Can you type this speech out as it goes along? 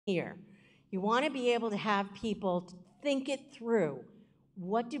here. You want to be able to have people think it through.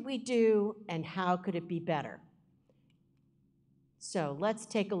 What did we do and how could it be better? So let's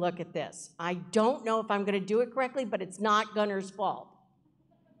take a look at this. I don't know if I'm going to do it correctly, but it's not Gunner's fault.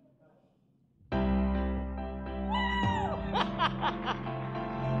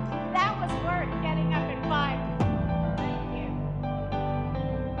 That was worth getting up at 5. Thank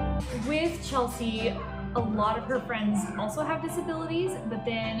you. With Chelsea, a lot of her friends also have disabilities, but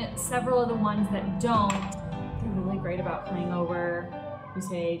then several of the ones that don't, they're really great about coming over. We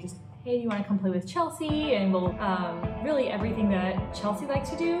say just, hey, do you want to come play with Chelsea? And we'll, really everything that Chelsea likes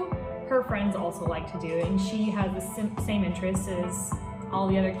to do, her friends also like to do. And she has the same interests as all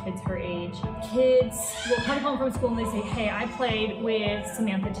the other kids her age. Kids will come home from school and they say, hey, I played with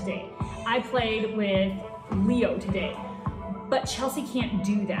Samantha today. I played with Leo today. But Chelsea can't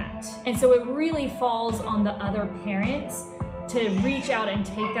do that. And so it really falls on the other parents to reach out and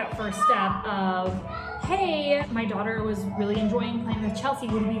take that first step of, hey, my daughter was really enjoying playing with Chelsea.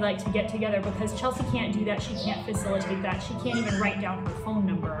 Would we like to get together? Because Chelsea can't do that. She can't facilitate that. She can't even write down her phone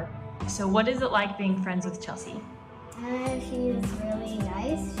number. So what is it like being friends with Chelsea? She's really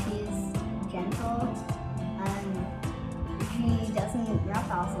nice. She's gentle. She doesn't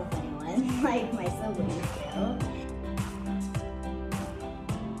roughhouse with anyone like my siblings do.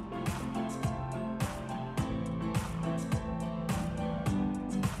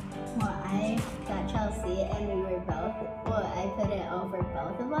 Chelsea and we were both, well, I put it over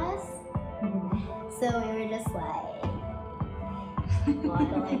both of us. So we were just like,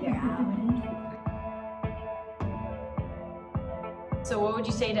 waddling around. So what would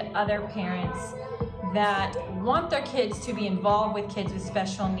you say to other parents that want their kids to be involved with kids with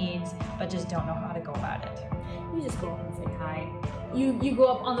special needs, but just don't know how to go about it? You just go up and say hi. You go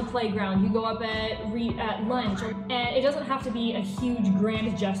up on the playground, you go up at lunch, and it doesn't have to be a huge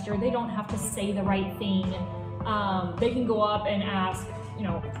grand gesture. They don't have to say the right thing. They can go up and ask,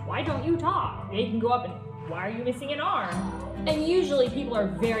 why don't you talk? They can go up and, why are you missing an arm? And usually people are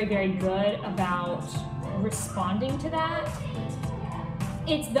very, very good about responding to that.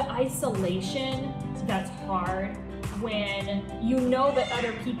 It's the isolation that's hard when you know that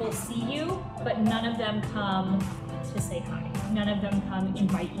other people see you, but none of them come to say hi. None of them come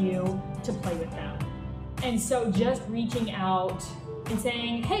invite you to play with them. And so just reaching out and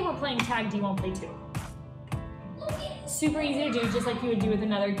saying, hey, we're playing tag, do you want to play too? Super easy to do, just like you would do with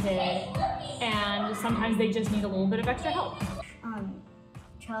another kid. And sometimes they just need a little bit of extra help.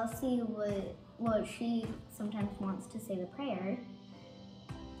 Chelsea she sometimes wants to say the prayer,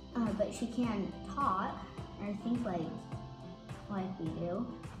 but she can't talk or think like we do.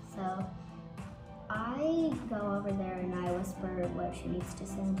 So I go over there and I whisper what she needs to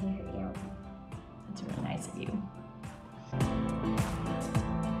say into her ear. That's really nice of you.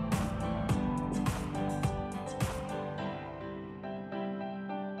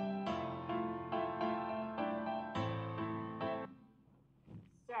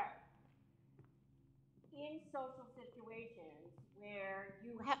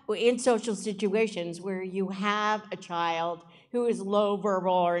 So, in social situations where you have a child who is low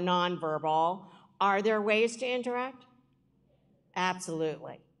verbal or nonverbal, are there ways to interact?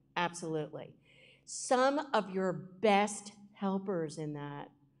 Absolutely, absolutely. Some of your best helpers in that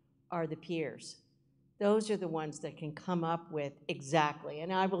are the peers. Those are the ones that can come up with exactly,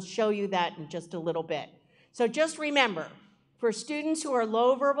 and I will show you that in just a little bit. So just remember, for students who are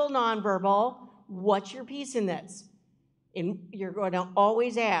low verbal, nonverbal, what's your piece in this? You're going to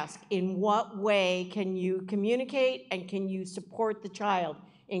always ask, in what way can you communicate and can you support the child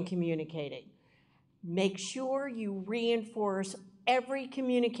in communicating? Make sure you reinforce every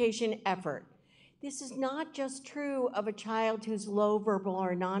communication effort. This is not just true of a child who's low verbal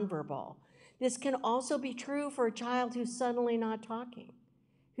or nonverbal. This can also be true for a child who's suddenly not talking,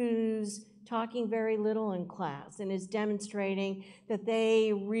 who's talking very little in class and is demonstrating that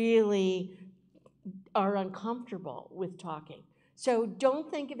they really are uncomfortable with talking. So don't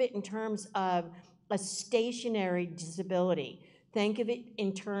think of it in terms of a stationary disability. Think of it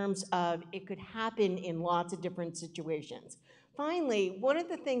in terms of it could happen in lots of different situations. Finally, one of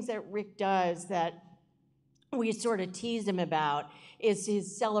the things that Rick does that we sort of tease him about is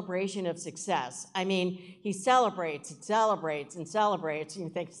his celebration of success. I mean, he celebrates and celebrates and celebrates, and you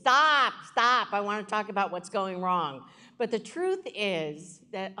think, stop, I want to talk about what's going wrong. But the truth is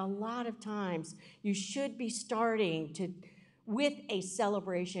that a lot of times you should be starting with a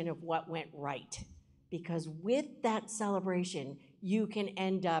celebration of what went right. Because with that celebration, you can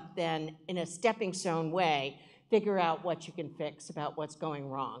end up then, in a stepping stone way, figure out what you can fix about what's going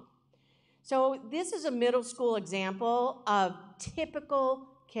wrong. So this is a middle school example of typical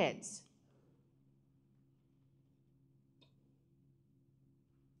kids?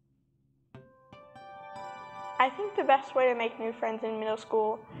 I think the best way to make new friends in middle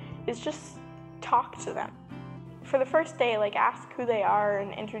school is just talk to them. For the first day, like, ask who they are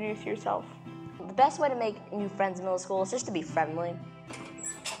and introduce yourself. The best way to make new friends in middle school is just to be friendly.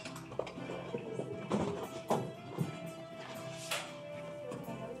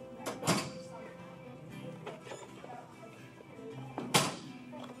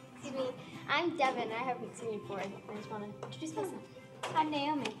 Excuse me, I'm Devin. I haven't seen you before. I just want to introduce myself. I'm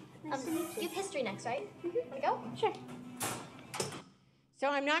Naomi. Nice to meet you. You have history next, right? Want to go? Sure. So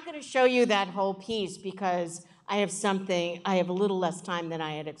I'm not going to show you that whole piece because I have a little less time than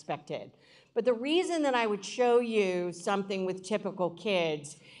I had expected. But the reason that I would show you something with typical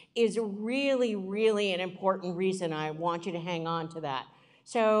kids is really, really an important reason. I want you to hang on to that.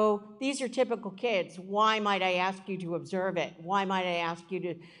 So these are typical kids. Why might I ask you to observe it? Why might I ask you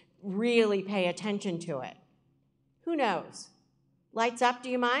to really pay attention to it? Who knows? Lights up, do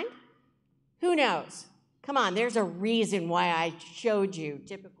you mind? Who knows? Come on, there's a reason why I showed you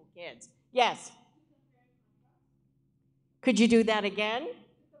typical kids. Yes? Could you do that again?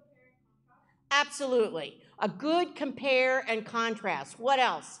 Absolutely. A good compare and contrast. What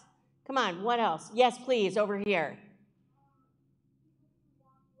else? Come on, what else? Yes, please, over here.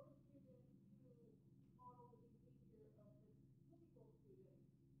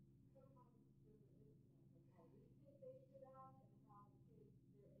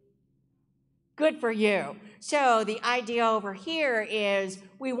 Good for you. So the idea over here is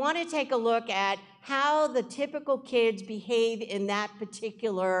we want to take a look at how the typical kids behave in that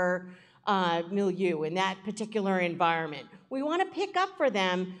particular milieu, in that particular environment. We want to pick up for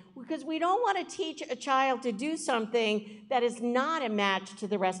them because we don't want to teach a child to do something that is not a match to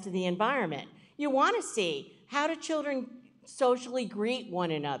the rest of the environment. You want to see, how do children socially greet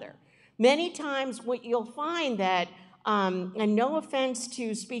one another? Many times what you'll find that and no offense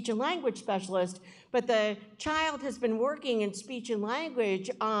to speech and language specialists, but the child has been working in speech and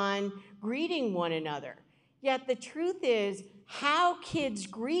language on greeting one another. Yet the truth is, how kids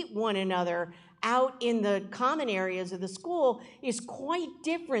greet one another out in the common areas of the school is quite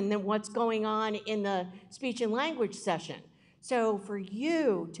different than what's going on in the speech and language session. So for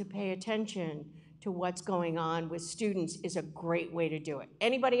you to pay attention to what's going on with students is a great way to do it.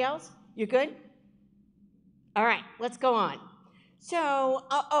 Anybody else? You good? All right, let's go on. So,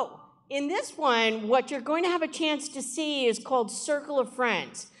 in this one, what you're going to have a chance to see is called Circle of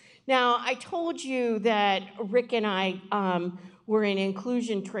Friends. Now, I told you that Rick and I were in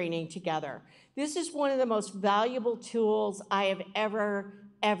inclusion training together. This is one of the most valuable tools I have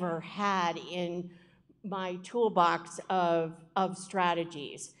ever had in my toolbox of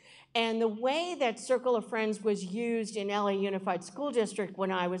strategies. And the way that Circle of Friends was used in LA Unified School District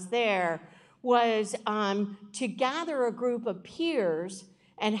when I was there was to gather a group of peers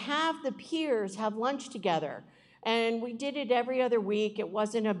and have the peers have lunch together. And we did it every other week. It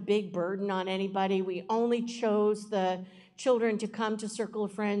wasn't a big burden on anybody. We only chose the children to come to Circle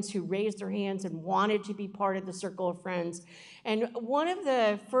of Friends who raised their hands and wanted to be part of the Circle of Friends. And one of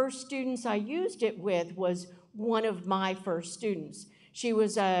the first students I used it with was one of my first students. She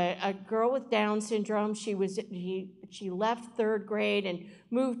was a girl with Down syndrome. She left third grade and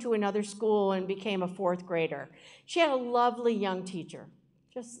moved to another school and became a fourth grader. She had a lovely young teacher,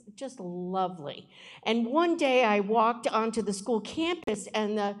 just lovely. And one day I walked onto the school campus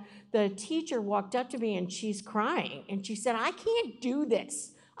and the teacher walked up to me and she's crying. And she said, I can't do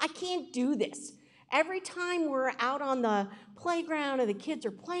this. I can't do this. Every time we're out on the playground and the kids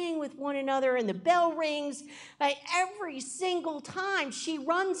are playing with one another and the bell rings, every single time she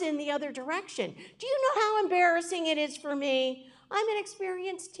runs in the other direction. Do you know how embarrassing it is for me? I'm an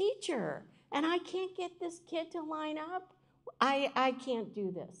experienced teacher and I can't get this kid to line up. I can't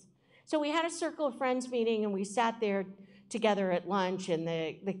do this. So we had a Circle of Friends meeting and we sat there together at lunch and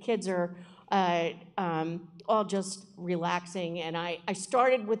the kids are all just relaxing. And I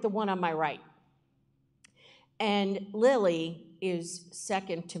started with the one on my right. And Lily is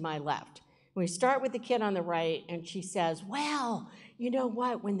second to my left. We start with the kid on the right, and she says, well, you know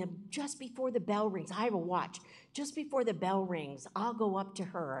what, just before the bell rings, I have a watch, just before the bell rings, I'll go up to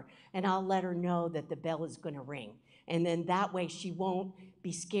her, and I'll let her know that the bell is gonna ring. And then that way she won't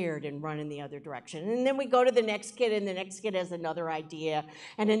be scared and run in the other direction. And then we go to the next kid, and the next kid has another idea.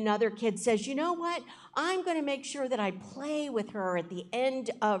 And another kid says, you know what? I'm going to make sure that I play with her at the end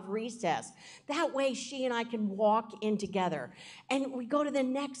of recess. That way she and I can walk in together. And we go to the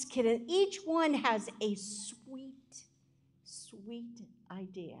next kid, and each one has a sweet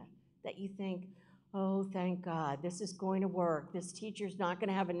idea that you think, Oh, thank God, this is going to work. This teacher's not going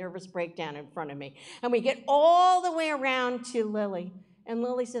to have a nervous breakdown in front of me. And we get all the way around to Lily. And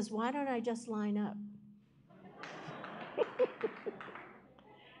Lily says, why don't I just line up?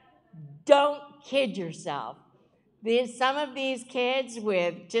 Don't kid yourself. Some of these kids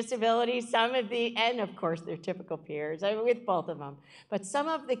with disabilities, and of course their typical peers, with both of them, but some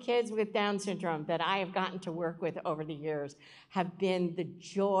of the kids with Down syndrome that I have gotten to work with over the years have been the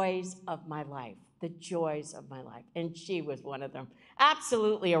joys of my life, the joys of my life, and she was one of them.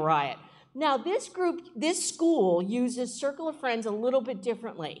 Absolutely a riot. Now this school uses Circle of Friends a little bit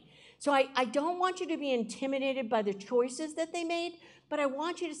differently. So I don't want you to be intimidated by the choices that they made, but I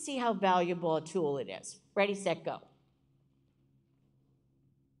want you to see how valuable a tool it is. Ready, set, go.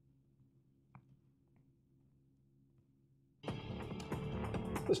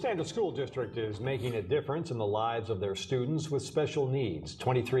 The Standard School District is making a difference in the lives of their students with special needs.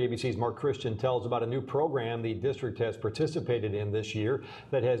 23 ABC's Mark Christian tells about a new program the district has participated in this year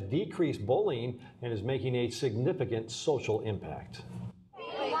that has decreased bullying and is making a significant social impact.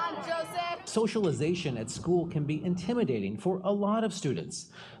 Socialization at school can be intimidating for a lot of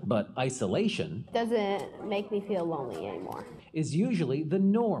students, but isolation doesn't make me feel lonely anymore. Is usually the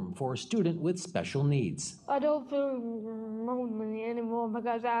norm for a student with special needs. I don't feel lonely anymore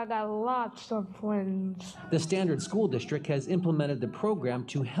because I got lots of friends. The Standard School District has implemented the program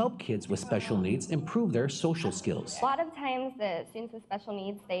to help kids with special needs improve their social skills. A lot of times the students with special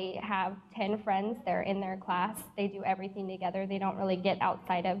needs, they have 10 friends, they're in their class, they do everything together, they don't really get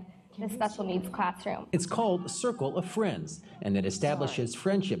outside of the special needs classroom. It's called Circle of Friends, and it establishes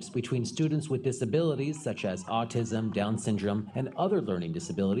friendships between students with disabilities such as autism, Down syndrome, and other learning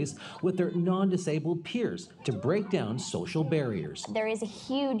disabilities with their non-disabled peers to break down social barriers. There is a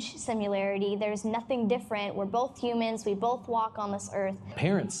huge similarity. There's nothing different. We're both humans. We both walk on this earth.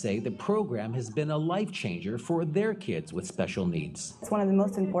 Parents say the program has been a life changer for their kids with special needs. It's one of the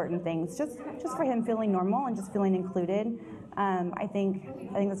most important things, just for him feeling normal and just feeling included. I think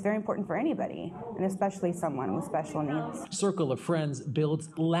that's very important for anybody, and especially someone with special needs. Circle of Friends builds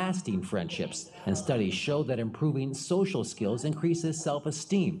lasting friendships, and studies show that improving social skills increases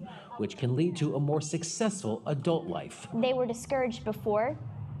self-esteem, which can lead to a more successful adult life. They were discouraged before,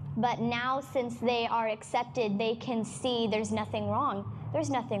 but now since they are accepted, they can see there's nothing wrong. There's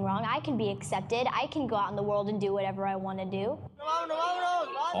nothing wrong. I can be accepted. I can go out in the world and do whatever I want to do.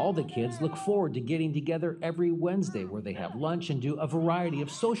 All the kids look forward to getting together every Wednesday where they have lunch and do a variety of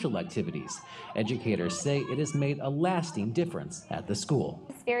social activities. Educators say it has made a lasting difference at the school.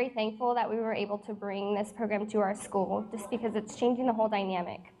 I'm very thankful that we were able to bring this program to our school just because it's changing the whole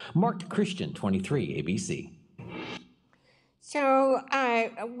dynamic. Mark Christian, 23 ABC. So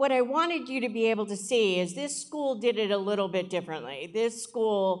what I wanted you to be able to see is this school did it a little bit differently. This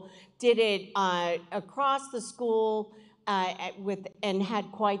school did it across the school and had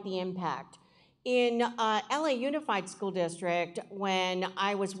quite the impact. In LA Unified School District, when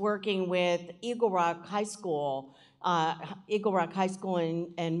I was working with Eagle Rock High School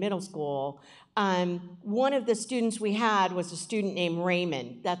and middle school, one of the students we had was a student named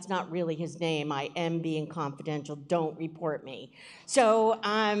Raymond. That's not really his name. I am being confidential. Don't report me. So,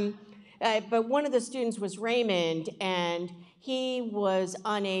 but one of the students was Raymond, and he was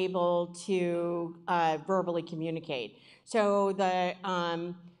unable to verbally communicate. So the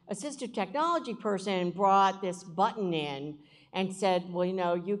assistive technology person brought this button in and said,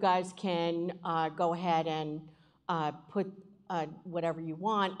 well, you guys can go ahead and put whatever you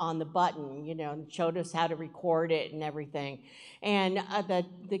want on the button, and showed us how to record it and everything. And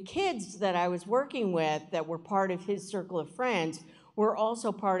the kids that I was working with that were part of his circle of friends were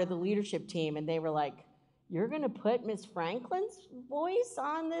also part of the leadership team, and they were like, you're going to put Miss Franklin's voice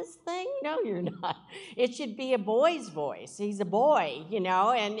on this thing? No, you're not. It should be a boy's voice. He's a boy,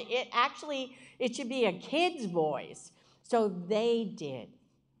 and it should be a kid's voice. So they did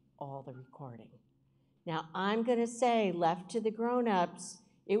all the recording. Now, I'm going to say, left to the grown-ups,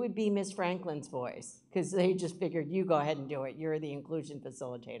 it would be Miss Franklin's voice, because they just figured, you go ahead and do it. You're the inclusion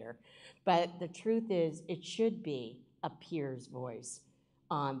facilitator. But the truth is, it should be a peer's voice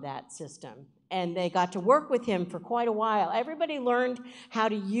on that system. And they got to work with him for quite a while. Everybody learned how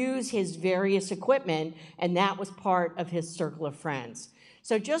to use his various equipment, and that was part of his circle of friends.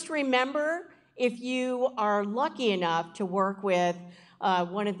 So just remember, if you are lucky enough to work with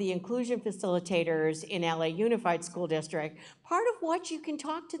one of the inclusion facilitators in LA Unified School District, part of what you can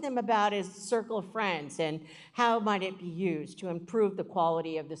talk to them about is circle of friends and how might it be used to improve the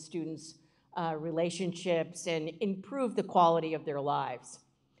quality of the students' relationships and improve the quality of their lives.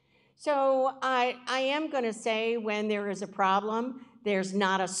 So I am going to say when there is a problem, There's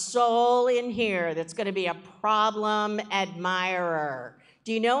not a soul in here that's going to be a problem admirer.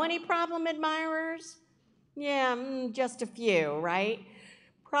 Do you know any problem admirers? Yeah, just a few, right?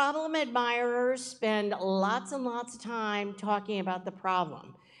 Problem admirers spend lots and lots of time talking about the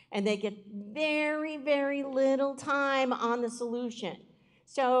problem, and they get very, very little time on the solution.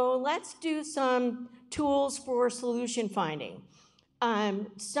 So let's do some tools for solution finding.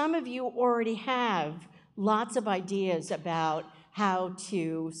 Some of you already have lots of ideas about how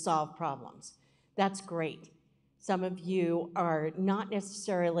to solve problems. That's great. Some of you are not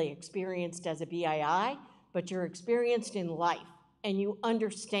necessarily experienced as a BII, but you're experienced in life, and you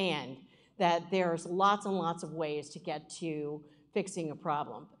understand that there's lots and lots of ways to get to fixing a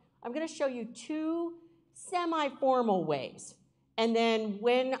problem. I'm going to show you two semi-formal ways. And then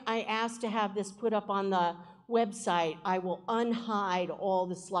when I ask to have this put up on the website, I will unhide all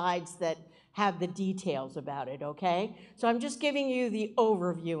the slides that have the details about it, okay? So I'm just giving you the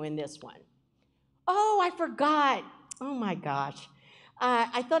overview in this one. Oh, I forgot. Oh my gosh.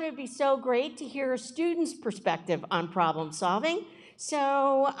 I thought it'd be so great to hear a student's perspective on problem solving.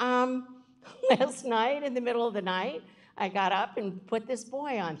 So last night, in the middle of the night, I got up and put this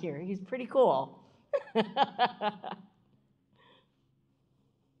boy on here. He's pretty cool.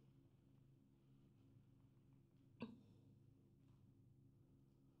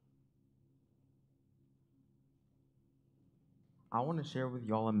 I want to share with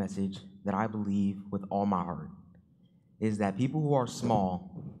y'all a message that I believe with all my heart, is that people who are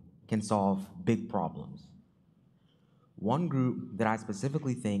small can solve big problems. One group that I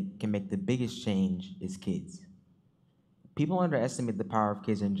specifically think can make the biggest change is kids. People underestimate the power of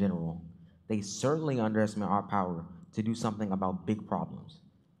kids in general. They certainly underestimate our power to do something about big problems.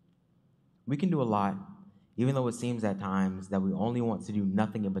 We can do a lot, even though it seems at times that we only want to do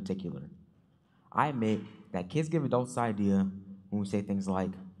nothing in particular. I admit that kids give adults the idea when we say things like,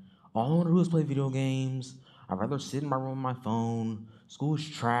 all I want to do is play video games, I'd rather sit in my room on my phone, school is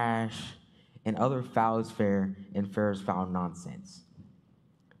trash, and other foul is fair and fair is foul nonsense.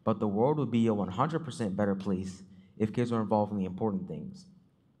 But the world would be a 100% better place if kids were involved in the important things.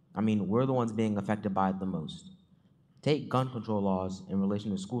 I mean, we're the ones being affected by it the most. Take gun control laws in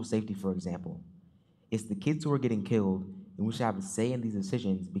relation to school safety, for example. It's the kids who are getting killed, and we should have a say in these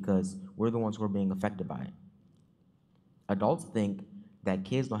decisions because we're the ones who are being affected by it. Adults think that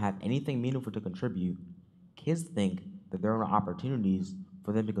kids don't have anything meaningful to contribute. Kids think that there are no opportunities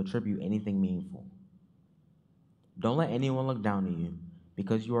for them to contribute anything meaningful. Don't let anyone look down on you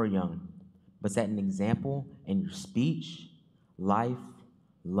because you are young, but set an example in your speech, life,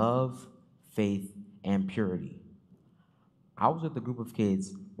 love, faith, and purity. I was with a group of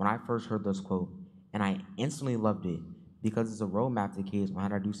kids when I first heard this quote, and I instantly loved it because it's a roadmap to kids on how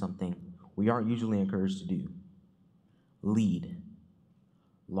to do something we aren't usually encouraged to do. Lead.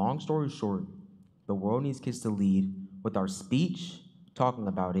 Long story short, the world needs kids to lead with our speech, talking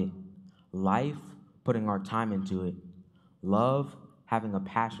about it, life, putting our time into it, love, having a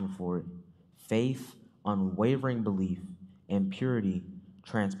passion for it, faith, unwavering belief, and purity,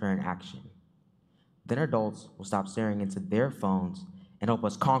 transparent action. Then adults will stop staring into their phones and help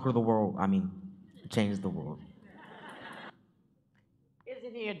us conquer the world. Change the world.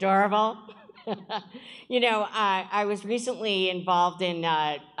 Isn't he adorable? You know, I was recently involved in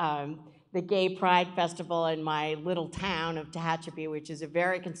the Gay Pride Festival in my little town of Tehachapi, which is a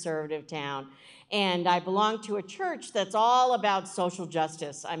very conservative town. And I belong to a church that's all about social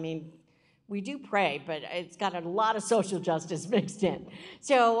justice. I mean, we do pray, but it's got a lot of social justice mixed in.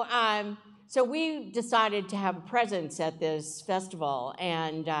 So we decided to have a presence at this festival,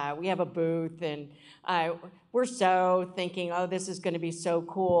 and we have a booth, and we're so thinking, oh, this is going to be so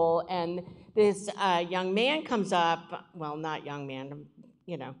cool. And this young man comes up, well, not young man,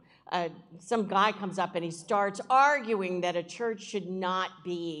 you know, some guy comes up and he starts arguing that a church should not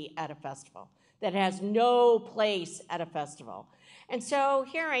be at a festival, that it has no place at a festival. And so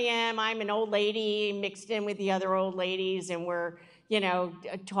here I am, I'm an old lady mixed in with the other old ladies, and we're, you know,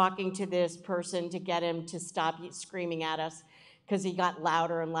 talking to this person to get him to stop screaming at us because he got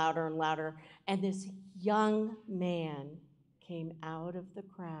louder and louder and louder. And this young man came out of the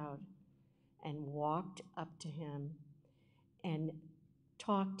crowd and walked up to him and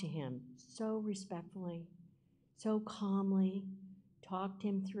talked to him so respectfully, so calmly, talked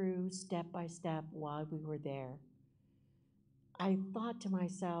him through step by step while we were there. I thought to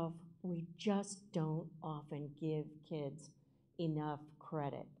myself, we just don't often give kids enough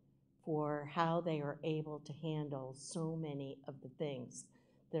credit for how they are able to handle so many of the things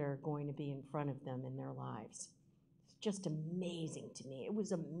that are going to be in front of them in their lives. It's just amazing to me. It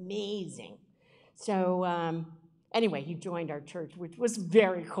was amazing. So Anyway, he joined our church, which was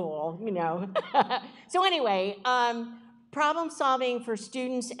very cool, you know. So anyway, problem solving for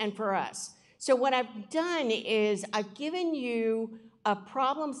students and for us. So what I've done is I've given you a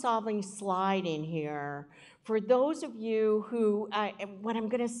problem solving slide in here for those of you who, what I'm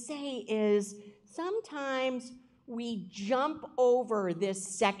gonna say is sometimes we jump over this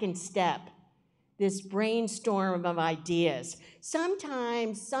second step, this brainstorm of ideas.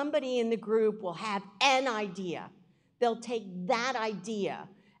 Sometimes somebody in the group will have an idea. They'll take that idea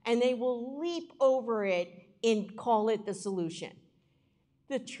and they will leap over it and call it the solution.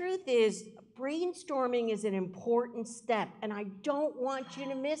 The truth is, brainstorming is an important step, and I don't want you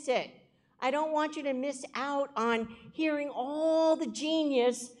to miss it. I don't want you to miss out on hearing all the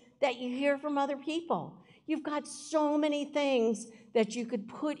genius that you hear from other people. You've got so many things that you could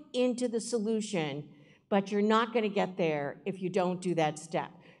put into the solution, but you're not going to get there if you don't do that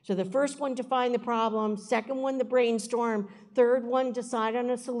step. So the first one, define the problem. Second one, the brainstorm. Third one, decide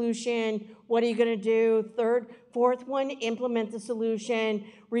on a solution. What are you going to do? Fourth one, implement the solution.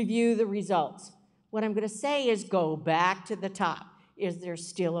 Review the results. What I'm going to say is go back to the top. Is there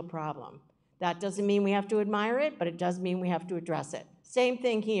still a problem? That doesn't mean we have to admire it, but it does mean we have to address it. Same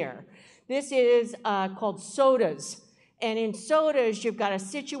thing here. This is called SOTAs. And in SOTAs, you've got a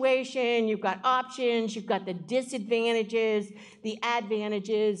situation, you've got options, you've got the disadvantages, the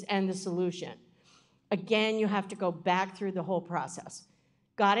advantages, and the solution. Again, you have to go back through the whole process.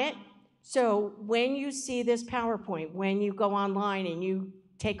 Got it? So when you see this PowerPoint, when you go online and you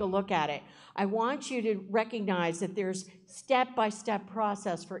take a look at it, I want you to recognize that there's step-by-step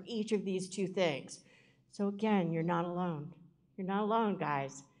process for each of these two things. So again, you're not alone. You're not alone,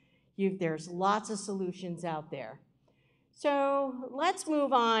 guys. There's lots of solutions out there. So let's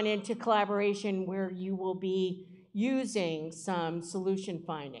move on into collaboration where you will be using some solution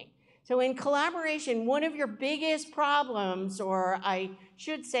finding. So in collaboration, one of your biggest problems, or I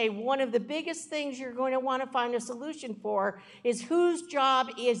should say one of the biggest things you're going to want to find a solution for is whose job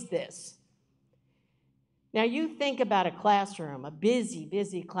is this? Now you think about a classroom, a busy,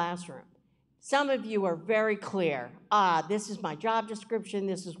 busy classroom. Some of you are very clear. This is my job description,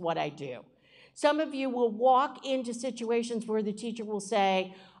 this is what I do. Some of you will walk into situations where the teacher will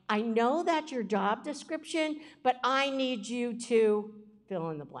say, I know that's your job description, but I need you to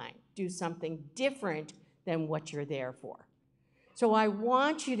fill in the blank, do something different than what you're there for. So I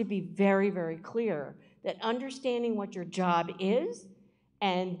want you to be very, very clear that understanding what your job is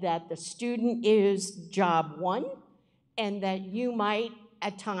and that the student is job one and that you might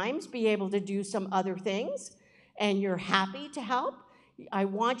at times be able to do some other things and you're happy to help. I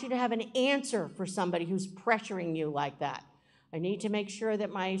want you to have an answer for somebody who's pressuring you like that. I need to make sure that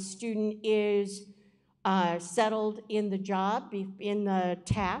my student is settled in the job, in the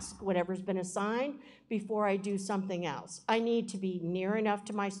task, whatever's been assigned, before I do something else. I need to be near enough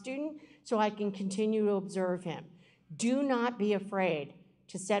to my student so I can continue to observe him. Do not be afraid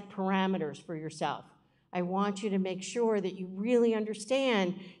to set parameters for yourself. I want you to make sure that you really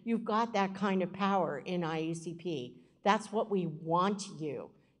understand you've got that kind of power in Iecp. That's what we want you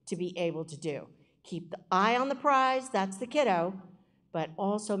to be able to do. Keep the eye on the prize, that's the kiddo, but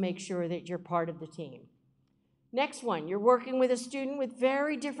also make sure that you're part of the team. Next one, you're working with a student with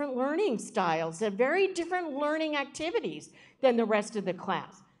very different learning styles and very different learning activities than the rest of the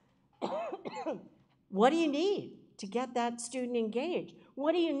class. What do you need to get that student engaged?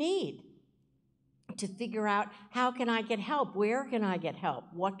 What do you need to figure out how can I get help? Where can I get help?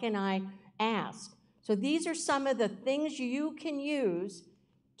 What can I ask? So these are some of the things you can use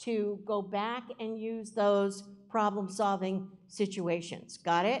to go back and use those problem-solving situations.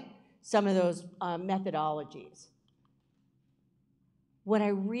 Got it? Some of those methodologies. What I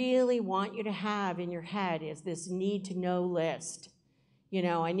really want you to have in your head is this need-to-know list. You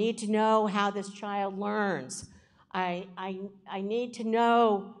know, I need to know how this child learns. I need to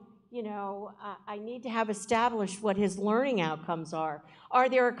know, you know, I need to have established what his learning outcomes are. Are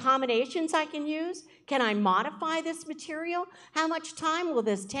there accommodations I can use? Can I modify this material? How much time will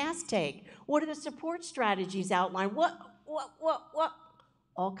this task take? What are the support strategies outlined? What?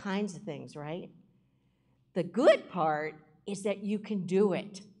 All kinds of things, right? The good part is that you can do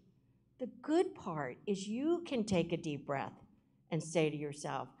it. The good part is you can take a deep breath and say to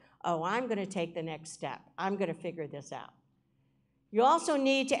yourself, oh, I'm going to take the next step. I'm going to figure this out. You also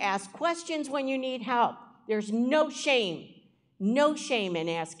need to ask questions when you need help. There's no shame in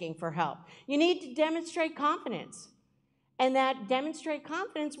asking for help. You need to demonstrate confidence, and that demonstrate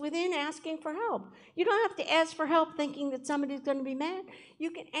confidence within asking for help. You don't have to ask for help thinking that somebody's going to be mad.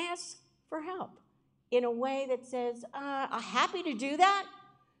 You can ask for help in a way that says, I'm happy to do that,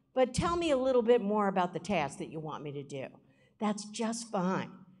 but tell me a little bit more about the task that you want me to do. That's just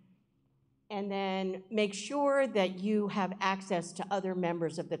fine. And then make sure that you have access to other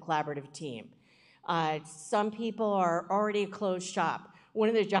members of the collaborative team. Some people are already a closed shop. One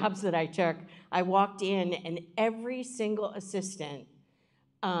of the jobs that I took, I walked in and every single assistant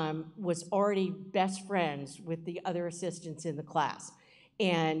was already best friends with the other assistants in the class.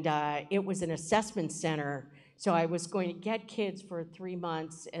 And it was an assessment center, so I was going to get kids for 3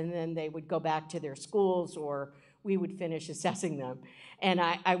 months and then they would go back to their schools or we would finish assessing them. And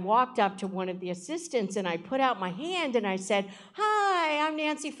I walked up to one of the assistants and I put out my hand and I said, "Hi, I'm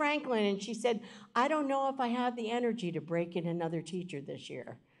Nancy Franklin." And she said, "I don't know if I have the energy to break in another teacher this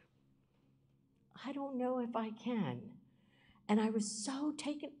year. I don't know if I can." And I was so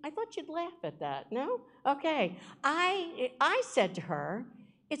taken, I thought you'd laugh at that, no? Okay, I said to her,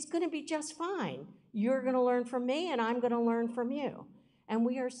 "It's gonna be just fine. You're gonna learn from me and I'm gonna learn from you." And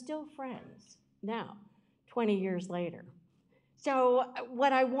we are still friends now, 20 years later. So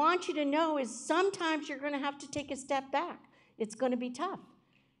what I want you to know is sometimes you're gonna have to take a step back. It's gonna be tough.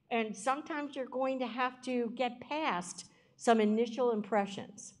 And sometimes you're going to have to get past some initial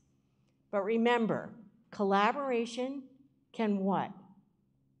impressions. But remember, collaboration can what?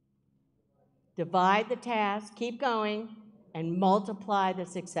 Divide the task, keep going, and multiply the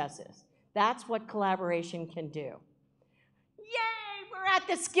successes. That's what collaboration can do. Yay, we're at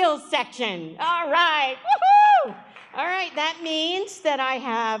the skills section. All right, woohoo! All right, that means that I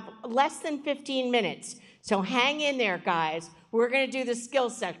have less than 15 minutes. So hang in there, guys. We're gonna do the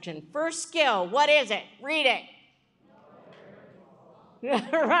skills section. First skill, what is it? Read it.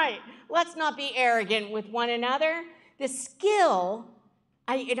 Right, let's not be arrogant with one another. The skill,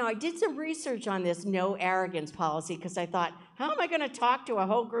 I did some research on this no arrogance policy because I thought, how am I going to talk to a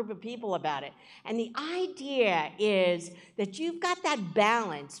whole group of people about it? And the idea is that you've got that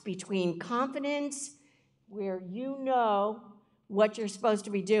balance between confidence, where you know what you're supposed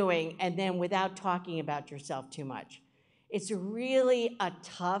to be doing, and then without talking about yourself too much. It's really a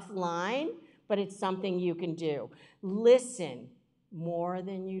tough line, but it's something you can do. Listen more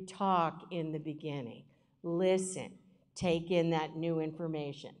than you talk in the beginning. Listen. Take in that new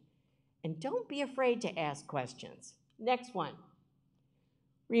information. And don't be afraid to ask questions. Next one.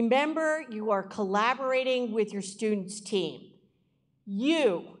 Remember, you are collaborating with your students' team.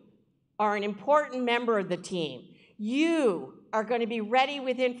 You are an important member of the team. You are going to be ready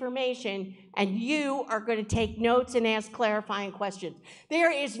with information, and you are going to take notes and ask clarifying questions.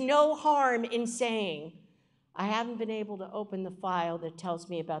 There is no harm in saying, "I haven't been able to open the file that tells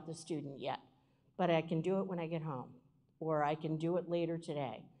me about the student yet, but I can do it when I get home, or I can do it later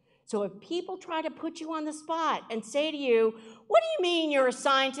today." So if people try to put you on the spot and say to you, "What do you mean you're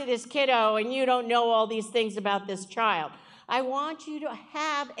assigned to this kiddo and you don't know all these things about this child?" I want you to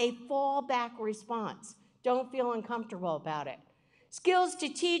have a fallback response. Don't feel uncomfortable about it. Skills to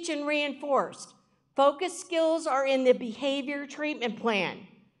teach and reinforce. Focus skills are in the behavior treatment plan.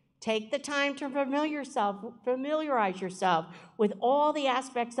 Take the time to familiarize yourself with all the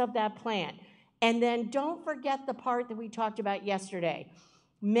aspects of that plan. And then don't forget the part that we talked about yesterday.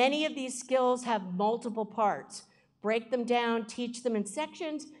 Many of these skills have multiple parts. Break them down, teach them in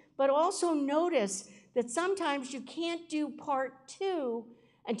sections, but also notice that sometimes you can't do part 2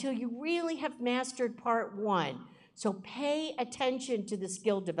 until you really have mastered part 1. So pay attention to the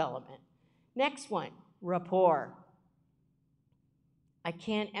skill development. Next one, rapport. I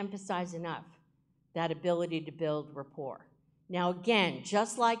can't emphasize enough that ability to build rapport. Now again,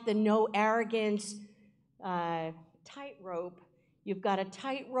 just like the no arrogance tightrope, you've got a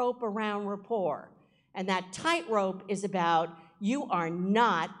tightrope around rapport. And that tightrope is about you are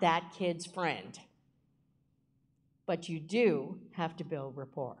not that kid's friend. But you do have to build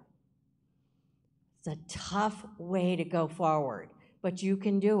rapport. It's a tough way to go forward, but you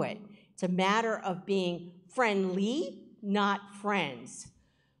can do it. It's a matter of being friendly, not friends.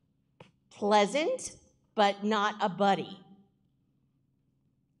 Pleasant, but not a buddy.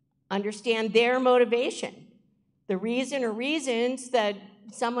 Understand their motivation. The reason or reasons that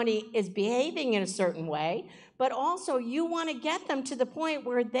somebody is behaving in a certain way, but also you want to get them to the point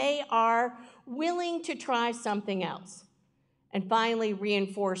where they are willing to try something else. And finally,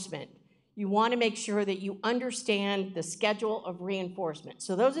 reinforcement. You want to make sure that you understand the schedule of reinforcement.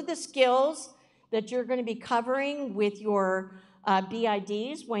 So those are the skills that you're going to be covering with your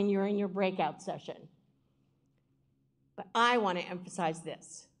BIDs when you're in your breakout session. But I want to emphasize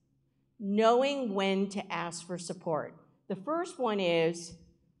this. Knowing when to ask for support. The first one is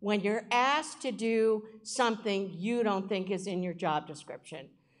when you're asked to do something you don't think is in your job description,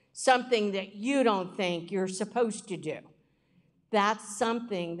 something that you don't think you're supposed to do. That's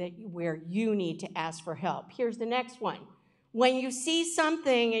something where you need to ask for help. Here's the next one. When you see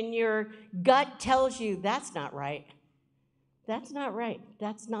something and your gut tells you that's not right, that's not right.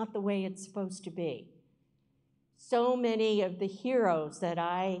 That's not the way it's supposed to be. So many of the heroes that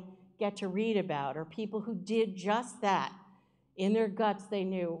I get to read about are people who did just that. In their guts, they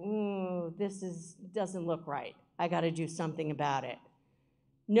knew, this doesn't look right. I got to do something about it.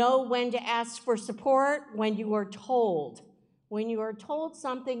 Know when to ask for support when you are told. When you are told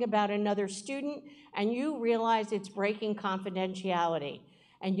something about another student and you realize it's breaking confidentiality,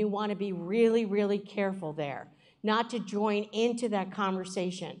 and you want to be really, really careful there, not to join into that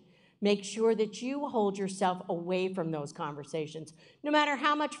conversation. Make sure that you hold yourself away from those conversations, no matter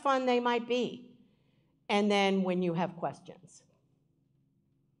how much fun they might be. And then when you have questions.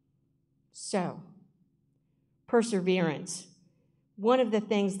 So, perseverance. One of the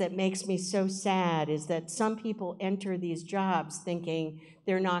things that makes me so sad is that some people enter these jobs thinking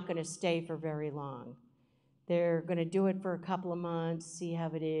they're not going to stay for very long. They're going to do it for a couple of months, see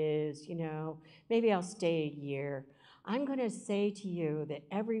how it is, maybe I'll stay a year. I'm going to say to you that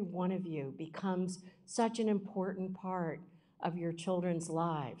every one of you becomes such an important part of your children's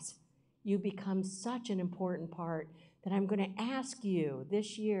lives. You become such an important part that I'm going to ask you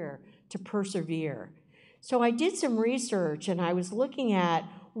this year to persevere. So I did some research and I was looking at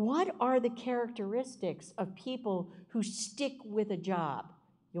what are the characteristics of people who stick with a job.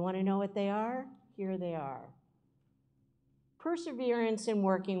 You want to know what they are? Here they are. Perseverance in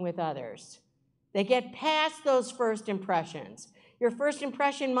working with others. They get past those first impressions. Your first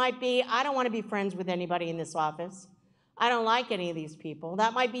impression might be, I don't want to be friends with anybody in this office. I don't like any of these people.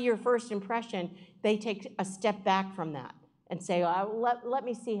 That might be your first impression. They take a step back from that and say, let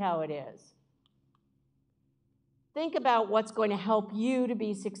me see how it is. Think about what's going to help you to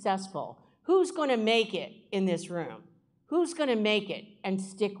be successful. Who's going to make it in this room? Who's going to make it and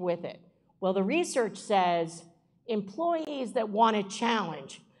stick with it? Well, the research says employees that want a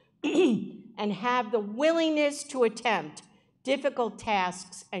challenge and have the willingness to attempt difficult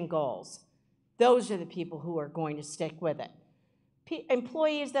tasks and goals, those are the people who are going to stick with it.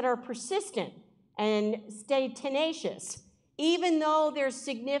 Employees that are persistent and stay tenacious, even though there's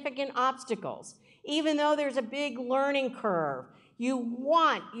significant obstacles, even though there's a big learning curve,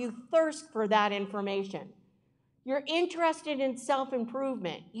 you thirst for that information. You're interested in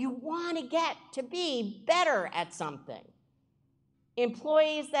self-improvement. You want to get to be better at something.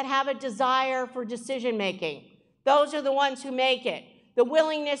 Employees that have a desire for decision-making, those are the ones who make it. The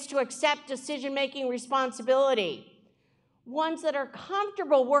willingness to accept decision-making responsibility. Ones that are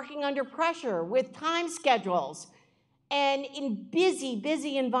comfortable working under pressure with time schedules and in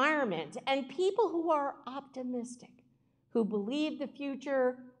busy environment. And people who are optimistic, who believe the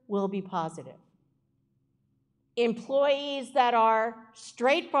future will be positive. Employees that are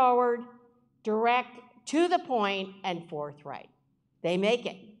straightforward, direct, to the point, and forthright. They make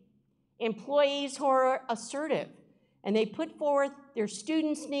it. Employees who are assertive, and they put forth their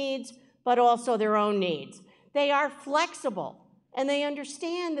students' needs, but also their own needs. They are flexible, and they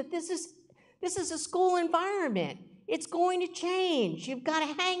understand that this is a school environment. It's going to change. You've got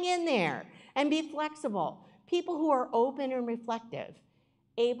to hang in there and be flexible. People who are open and reflective,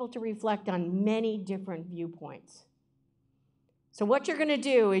 able to reflect on many different viewpoints. So what you're going to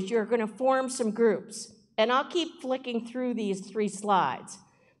do is you're going to form some groups. And I'll keep flicking through these 3 slides.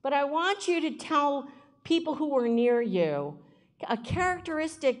 But I want you to tell people who are near you a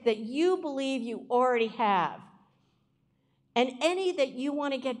characteristic that you believe you already have, and any that you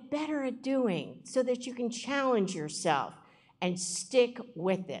want to get better at doing so that you can challenge yourself and stick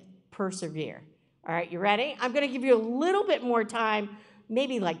with it, persevere. All right, you ready? I'm going to give you a little bit more time,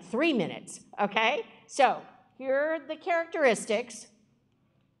 maybe like 3 minutes, okay? So here are the characteristics.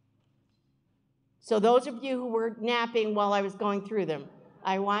 So those of you who were napping while I was going through them,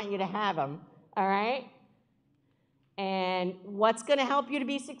 I want you to have them, all right? And what's going to help you to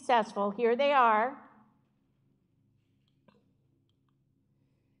be successful? Here they are.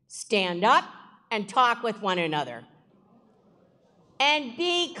 Stand up and talk with one another. And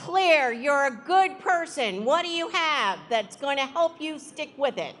be clear, you're a good person. What do you have that's going to help you stick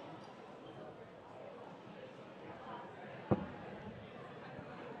with it?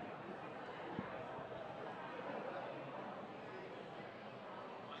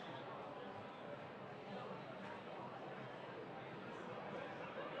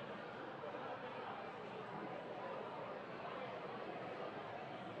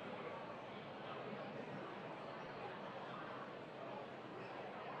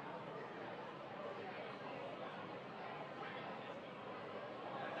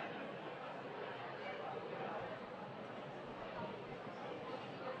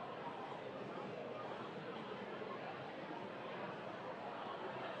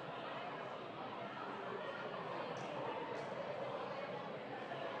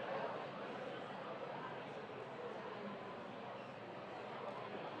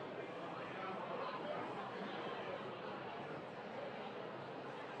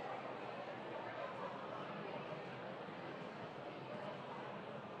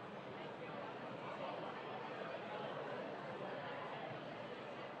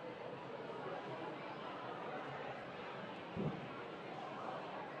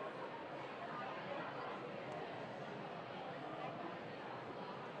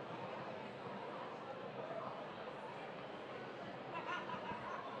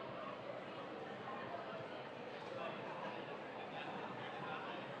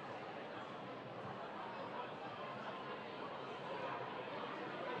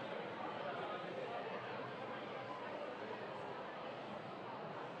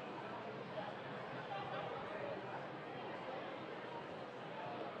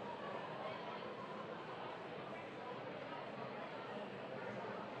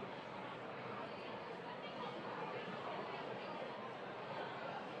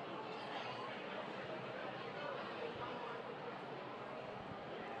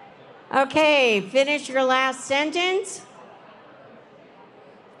 Okay, finish your last sentence.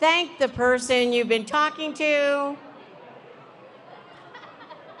 Thank the person you've been talking to.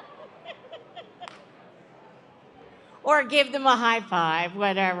 Or give them a high five,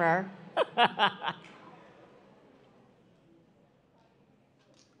 whatever. I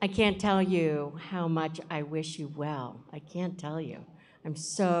can't tell you how much I wish you well. I can't tell you. I'm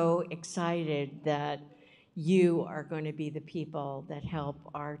so excited that you are going to be the people that help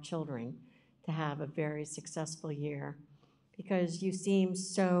our children to have a very successful year, because you seem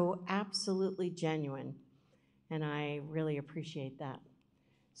so absolutely genuine, and I really appreciate that.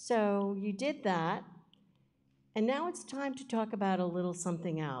 So you did that, and now it's time to talk about a little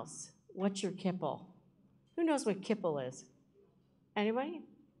something else. What's your kipple? Who knows what kipple is? Anybody?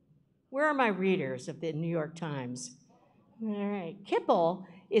 Where are my readers of the New York Times? All right. Kipple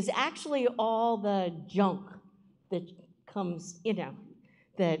is actually all the junk that comes,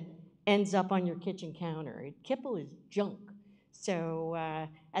 that ends up on your kitchen counter. Kipple is junk. So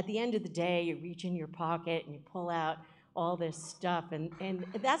at the end of the day, you reach in your pocket and you pull out all this stuff, and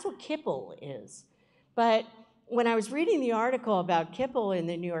that's what kipple is. But when I was reading the article about kipple in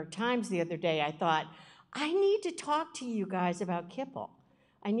the New York Times the other day, I thought, I need to talk to you guys about kipple.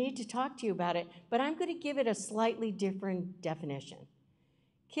 I need to talk to you about it, but I'm going to give it a slightly different definition.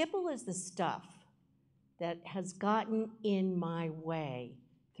 Kipple is the stuff that has gotten in my way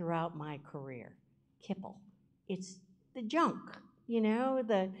throughout my career. Kipple. It's the junk,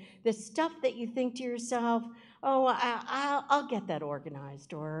 the stuff that you think to yourself, oh, I'll get that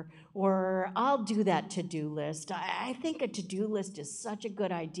organized, or I'll do that to-do list. I think a to-do list is such a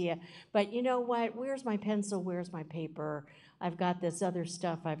good idea, but you know what? Where's my pencil? Where's my paper? I've got this other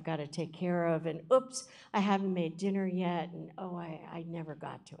stuff I've got to take care of, and oops, I haven't made dinner yet, and oh, I never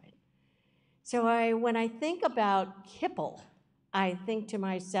got to it. So when I think about kipple, I think to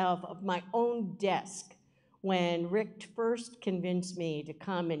myself of my own desk. When Rick first convinced me to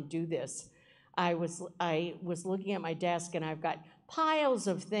come and do this, I was looking at my desk, and I've got piles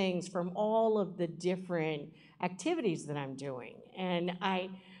of things from all of the different activities that I'm doing. And I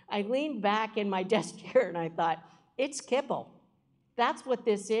leaned back in my desk chair and I thought, it's kipple. That's what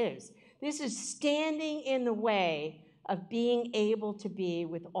this is. This is standing in the way of being able to be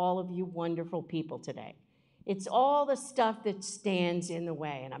with all of you wonderful people today. It's all the stuff that stands in the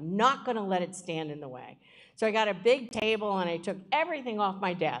way, and I'm not going to let it stand in the way. So I got a big table, and I took everything off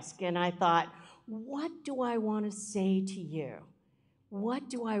my desk, and I thought, what do I want to say to you? What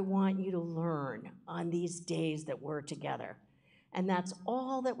do I want you to learn on these days that we're together? And that's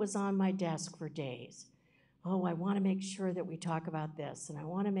all that was on my desk for days. Oh, I want to make sure that we talk about this, and I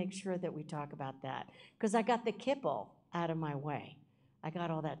want to make sure that we talk about that, because I got the kipple out of my way. I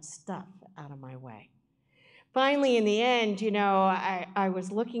got all that stuff out of my way. Finally, in the end, I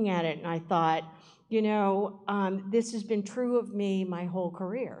was looking at it and I thought, this has been true of me my whole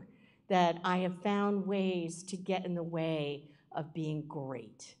career, that I have found ways to get in the way of being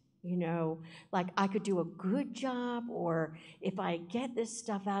great. Like I could do a good job, or if I get this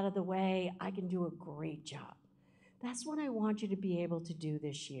stuff out of the way, I can do a great job. That's what I want you to be able to do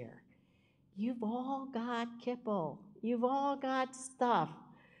this year. You've all got kipple. You've all got stuff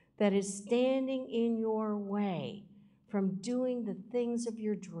that is standing in your way from doing the things of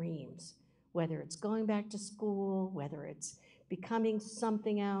your dreams, whether it's going back to school, whether it's becoming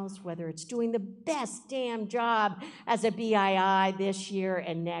something else, whether it's doing the best damn job as a BII this year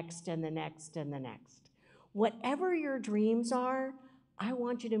and next and the next and the next. Whatever your dreams are, I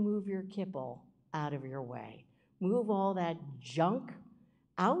want you to move your kipple out of your way. Move all that junk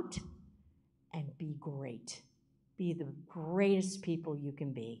out and be great. Be the greatest people you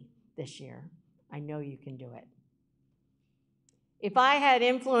can be this year. I know you can do it. If I had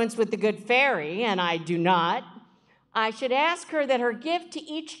influence with the good fairy, and I do not, I should ask her that her gift to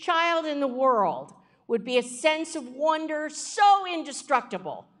each child in the world would be a sense of wonder so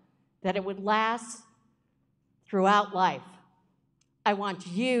indestructible that it would last throughout life. I want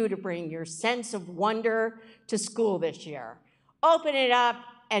you to bring your sense of wonder to school this year. Open it up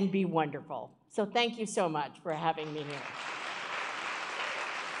and be wonderful. So thank you so much for having me here.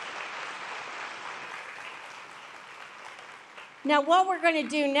 Now, what we're going to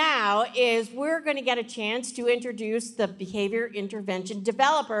do now is we're going to get a chance to introduce the behavior intervention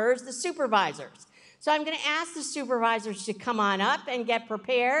developers, the supervisors. So I'm going to ask the supervisors to come on up and get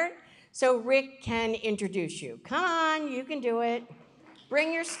prepared so Rick can introduce you. Come on, you can do it.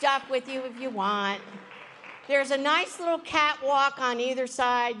 Bring your stuff with you if you want. There's a nice little catwalk on either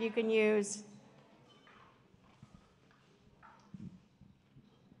side you can use.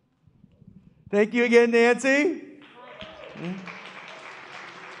 Thank you again, Nancy.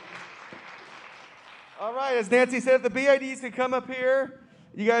 All right, as Nancy said, if the BIDs can come up here,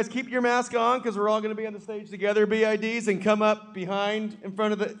 you guys keep your mask on because we're all going to be on the stage together, BIDs, and come up behind in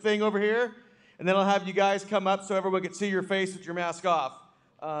front of the thing over here. And then I'll have you guys come up so everyone can see your face with your mask off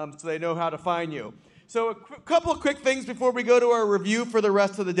so they know how to find you. So a couple of quick things before we go to our review for the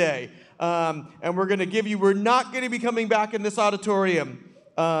rest of the day. And we're not going to be coming back in this auditorium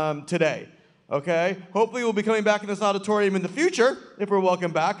today. Okay? Hopefully we'll be coming back in this auditorium in the future if we're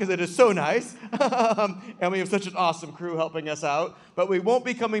welcome back because it is so nice. And we have such an awesome crew helping us out. But we won't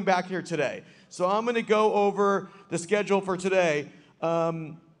be coming back here today. So I'm going to go over the schedule for today.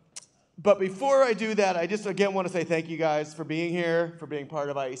 But before I do that, I just again want to say thank you guys for being here, for being part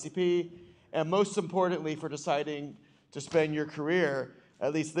of Iecp, and most importantly for deciding to spend your career,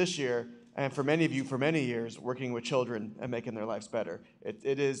 at least this year, and for many of you for many years, working with children and making their lives better.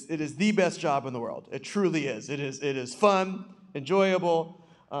 It is the best job in the world. It truly is. It is fun, enjoyable,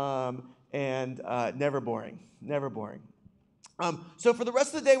 and never boring. Never boring. So for the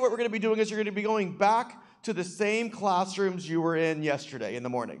rest of the day, what we're going to be doing is you're going to be going back to the same classrooms you were in yesterday in the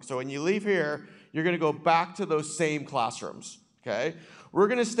morning. So when you leave here, you're going to go back to those same classrooms, okay? We're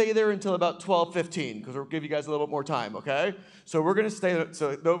going to stay there until about 12:15 because we'll give you guys a little bit more time, okay? So we're going to stay,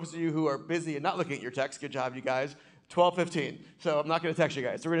 so those of you who are busy and not looking at your text, good job, you guys, 12:15. So I'm not going to text you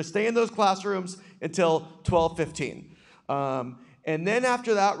guys. So we're going to stay in those classrooms until 12:15. And then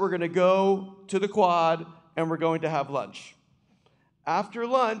after that, we're going to go to the quad and we're going to have lunch. After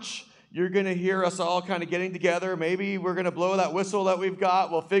lunch, you're going to hear us all kind of getting together. Maybe we're going to blow that whistle that we've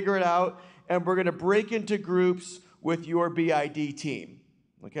got. We'll figure it out. And we're going to break into groups with your BID team.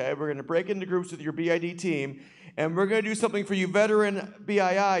 Okay? We're going to break into groups with your BID team. And we're going to do something for you veteran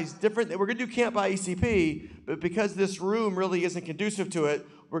BIIs different. We're going to do Camp Iecp, but because this room really isn't conducive to it,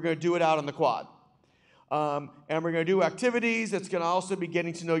 we're going to do it out on the quad. And we're going to do activities. It's going to also be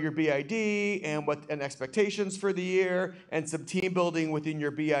getting to know your BID and expectations for the year and some team building within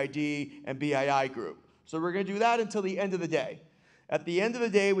your BID and BII group. So we're going to do that until the end of the day. At the end of the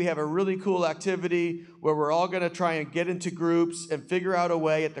day, we have a really cool activity where we're all going to try and get into groups and figure out a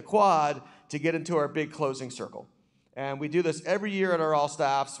way at the quad to get into our big closing circle. And we do this every year at our all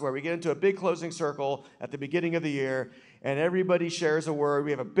staffs where we get into a big closing circle at the beginning of the year and everybody shares a word.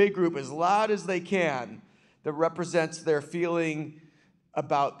 We have a big group as loud as they can that represents their feeling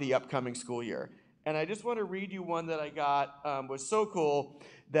about the upcoming school year. And I just want to read you one that I got, was so cool,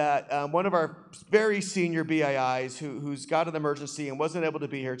 that one of our very senior BIIs who's got an emergency and wasn't able to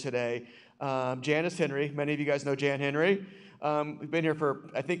be here today, Janice Henry. Many of you guys know Jan Henry. We've been here for,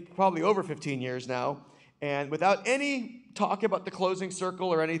 I think, probably over 15 years now. And without any talk about the closing circle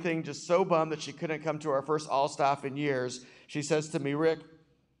or anything, just so bummed that she couldn't come to our first all staff in years, she says to me, Rick,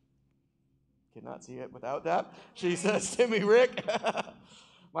 cannot see it without that. She says to me, Rick,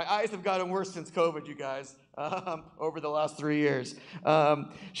 my eyes have gotten worse since COVID, you guys, over the last 3 years.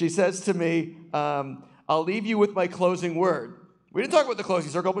 She says to me, I'll leave you with my closing word. We didn't talk about the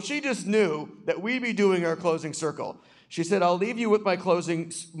closing circle, but she just knew that we'd be doing our closing circle. She said, I'll leave you with my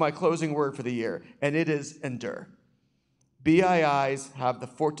closing word for the year, and it is endure. BIIs have the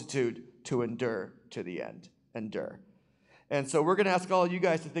fortitude to endure to the end. Endure. And so we're going to ask all you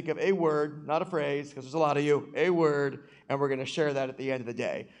guys to think of a word, not a phrase, because there's a lot of you, a word, and we're going to share that at the end of the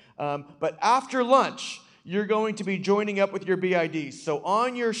day. But after lunch, you're going to be joining up with your BIDs. So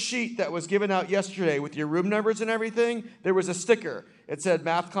on your sheet that was given out yesterday with your room numbers and everything, there was a sticker. It said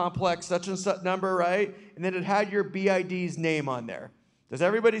math complex, such and such number, right? And then it had your BID's name on there. Does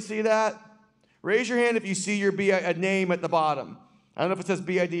everybody see that? Raise your hand if you see your a name at the bottom. I don't know if it says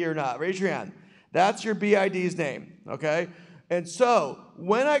BID or not. Raise your hand. That's your BID's name, okay? And so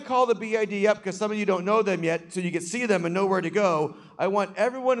when I call the BID up, because some of you don't know them yet, so you can see them and know where to go, I want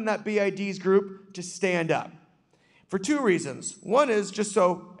everyone in that BID's group to stand up for two reasons. One is just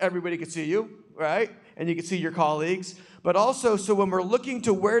so everybody can see you, right? And you can see your colleagues. But also so when we're looking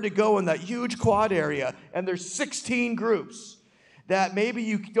to where to go in that huge quad area, and there's 16 groups, that maybe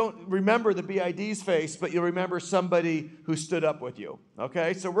you don't remember the BID's face, but you'll remember somebody who stood up with you,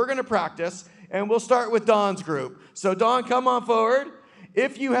 okay? So we're going to practice, and we'll start with Dawn's group. So Dawn, come on forward.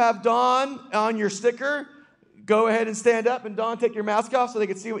 If you have Dawn on your sticker, go ahead and stand up, and Dawn, take your mask off so they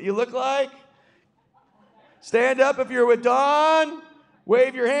can see what you look like. Stand up if you're with Dawn.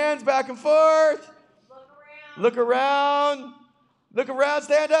 Wave your hands back and forth. Look around. Look around.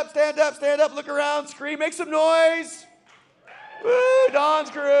 Stand up, stand up, stand up. Look around. Scream. Make some noise. Woo, Dawn's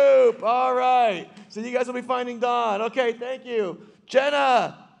group. All right. So you guys will be finding Dawn. Okay, thank you.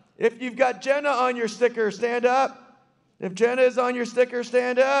 Jenna, if you've got Jenna on your sticker, stand up. If Jenna is on your sticker,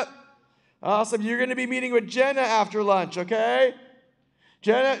 stand up. Awesome. You're going to be meeting with Jenna after lunch, okay?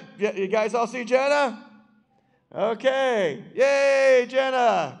 Jenna, you guys all see Jenna? Okay. Yay,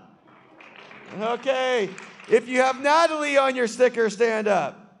 Jenna. Okay. If you have Natalie on your sticker, stand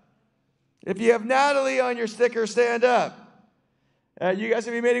up. If you have Natalie on your sticker, stand up. You guys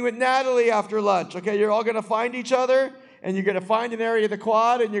will be meeting with Natalie after lunch. Okay, you're all going to find each other, and you're going to find an area of the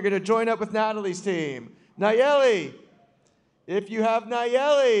quad, and you're going to join up with Natalie's team. Nayeli. If you have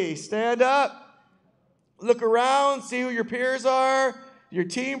Nayeli, stand up. Look around, see who your peers are. Your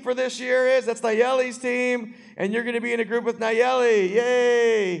team for this year is, that's Nayeli's team, and you're going to be in a group with Nayeli.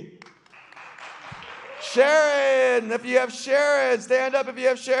 Yay! Sharon, if you have Sharon, stand up if you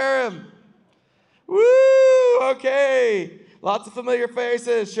have Sharon. Woo! Okay. Lots of familiar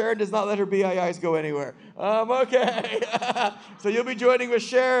faces. Sharon does not let her BIIs go anywhere. Okay. So you'll be joining with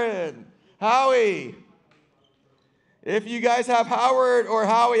Sharon. Howie. If you guys have Howard or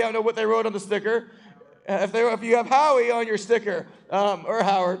Howie, I don't know what they wrote on the sticker. If you have Howie on your sticker, or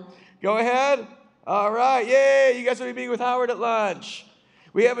Howard, go ahead. All right, yay, you guys will be meeting with Howard at lunch.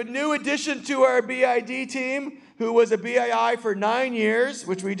 We have a new addition to our BID team who was a BII for 9 years,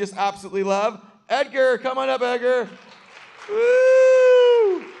 which we just absolutely love. Edgar, come on up, Edgar.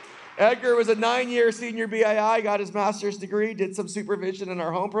 Woo! Edgar was a 9-year senior BII, got his master's degree, did some supervision in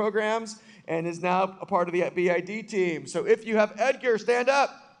our home programs, and is now a part of the BID team. So if you have Edgar, stand up.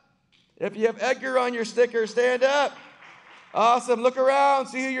 If you have Edgar on your sticker, stand up. Awesome. Look around,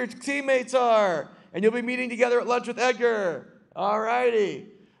 see who your teammates are. And you'll be meeting together at lunch with Edgar. All righty.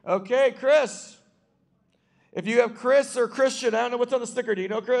 Okay, Chris. If you have Chris or Christian, I don't know what's on the sticker. Do you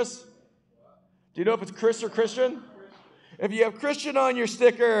know Chris? Do you know if it's Chris or Christian? If you have Christian on your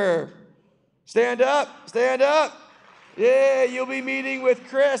sticker, stand up. Stand up. Yeah, you'll be meeting with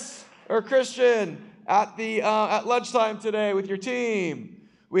Chris or Christian at lunchtime today with your team.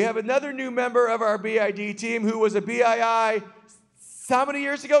 We have another new member of our BID team who was a BII how many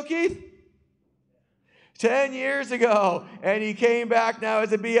years ago, Keith? 10 years ago. And he came back now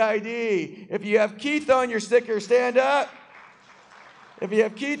as a BID. If you have Keith on your sticker, stand up. If you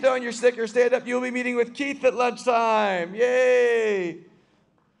have Keith on your sticker, stand up. You'll be meeting with Keith at lunchtime. Yay.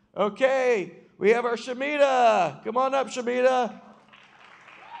 Okay. We have our Shamita. Come on up, Shamita.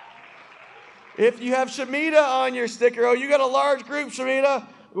 If you have Shamita on your sticker, oh, you got a large group, Shamita.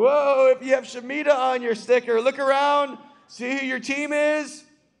 Whoa, if you have Shamita on your sticker, look around, see who your team is.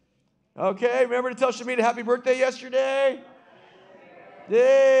 Okay, remember to tell Shamita happy birthday yesterday?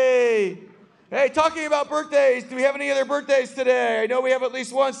 Yay. Hey, talking about birthdays, do we have any other birthdays today? I know we have at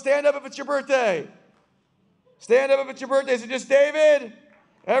least one. Stand up if it's your birthday. Stand up if it's your birthday. Is it just David?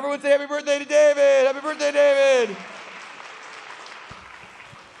 Everyone say happy birthday to David. Happy birthday, David.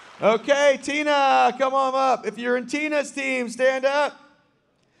 Okay, Tina, come on up. If you're in Tina's team, stand up.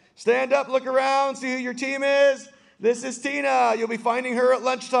 Stand up, look around, see who your team is. This is Tina. You'll be finding her at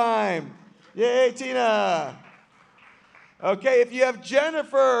lunchtime. Yay, Tina. Okay, if you have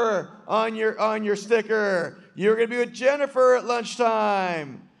Jennifer on your sticker, you're going to be with Jennifer at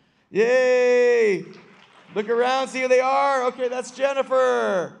lunchtime. Yay. Look around, see who they are. Okay, that's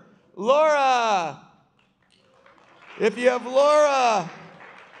Jennifer. Laura. If you have Laura,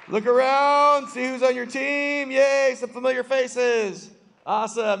 look around, see who's on your team. Yay, some familiar faces.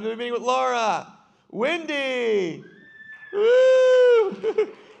 Awesome. We'll be meeting with Laura. Wendy. Woo!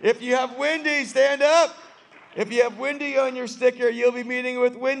 If you have Wendy, stand up. If you have Wendy on your sticker, you'll be meeting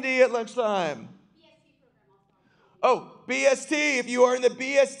with Wendy at lunchtime. Oh, BST. If you are in the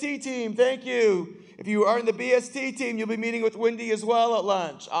BST team, thank you. If you are in the BST team, you'll be meeting with Wendy as well at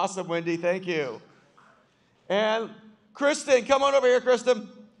lunch. Awesome, Wendy. Thank you. And Kristen, come on over here, Kristen.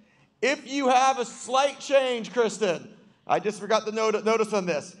 If you have a slight change, Kristen, I just forgot to notice on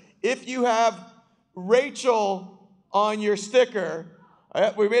this. If you have Rachel on your sticker,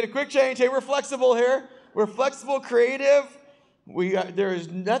 we made a quick change. Hey, we're flexible here. We're flexible, creative.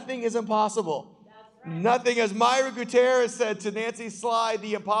 Nothing is impossible. Right. Nothing, as Myra Gutierrez said to Nancy's slide,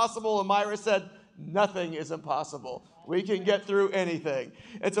 the impossible, and Myra said, nothing is impossible. We can get through anything.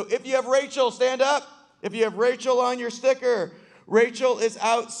 And so if you have Rachel, stand up. If you have Rachel on your sticker, Rachel is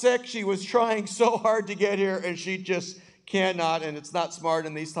out sick. She was trying so hard to get here, and she just cannot, and it's not smart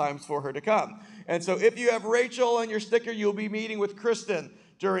in these times for her to come. And so if you have Rachel on your sticker, you'll be meeting with Kristen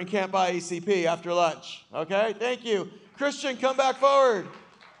during Camp Iecp after lunch. Okay? Thank you. Christian, come back forward.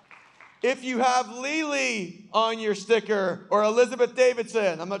 If you have Lily on your sticker, or Elizabeth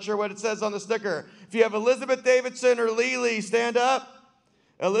Davidson, I'm not sure what it says on the sticker. If you have Elizabeth Davidson or Lily, stand up.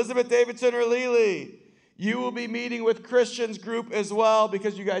 Elizabeth Davidson or Lily. You will be meeting with Christian's group as well,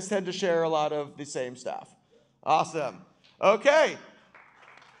 because you guys tend to share a lot of the same stuff. Awesome. Okay.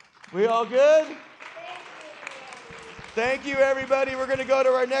 We all good? Thank you, everybody. We're going to go to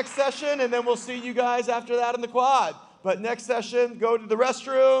our next session, and then we'll see you guys after that in the quad. But next session, go to the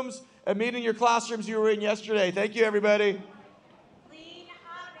restrooms and meet in your classrooms you were in yesterday. Thank you, everybody.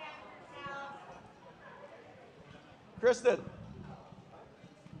 Kristen.